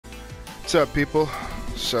What's up, people?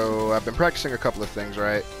 So I've been practicing a couple of things,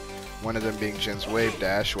 right? One of them being Jin's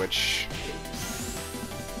wavedash, which,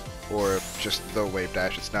 or just the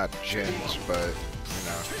wavedash. It's not Jin's, but you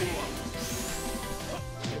know.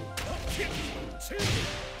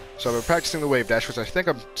 So I've been practicing the wavedash, which I think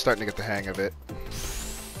I'm starting to get the hang of it.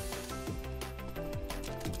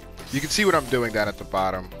 You can see what I'm doing down at the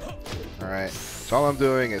bottom. All right. So all I'm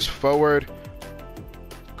doing is forward,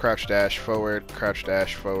 crouch dash, forward, crouch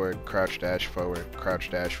dash, forward, crouch dash, forward, crouch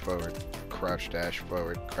dash, forward, crouch dash,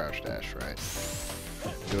 forward, crouch dash, right?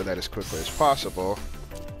 Doing that as quickly as possible.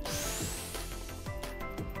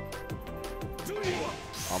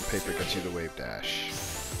 On paper gets you the wave dash.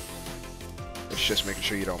 It's just making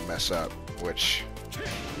sure you don't mess up, which,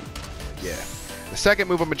 yeah. The second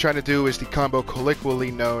move I've been trying to do is the combo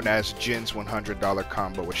colloquially known as Jin's $100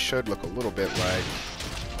 combo, which should look a little bit like,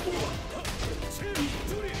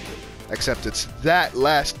 except it's that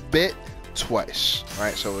last bit twice,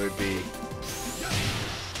 right? So it would be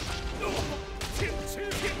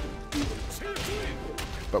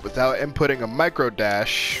but without inputting a micro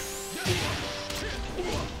dash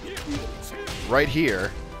right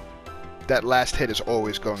here, that last hit is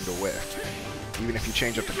always going to whiff. Even if you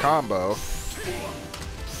change up the combo.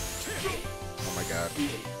 Oh my god.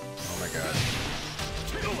 Oh my god.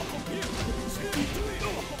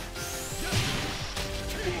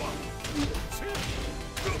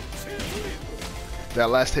 That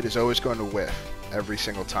last hit is always going to whiff every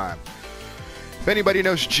single time. If anybody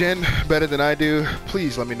knows Jin better than I do,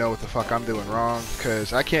 please let me know what the fuck I'm doing wrong,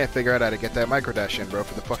 because I can't figure out how to get that micro dash in, bro,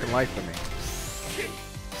 for the fucking life of me.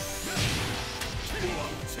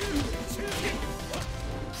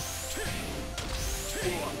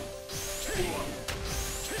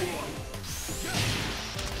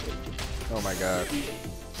 Oh my god.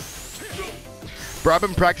 Bro, I've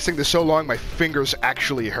been practicing this so long, my fingers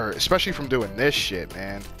actually hurt. Especially from doing this shit,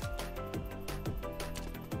 man.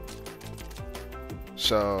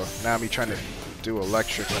 So, now me trying to do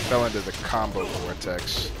electric. I fell into the combo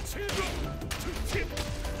vortex.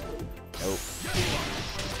 Nope.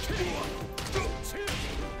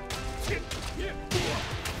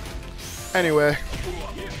 Anyway.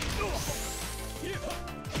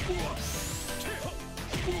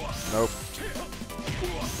 Nope.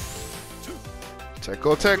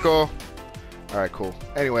 Tickle, tickle. Alright, cool.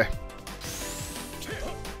 Anyway.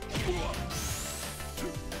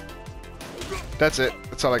 That's it.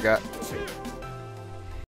 That's all I got.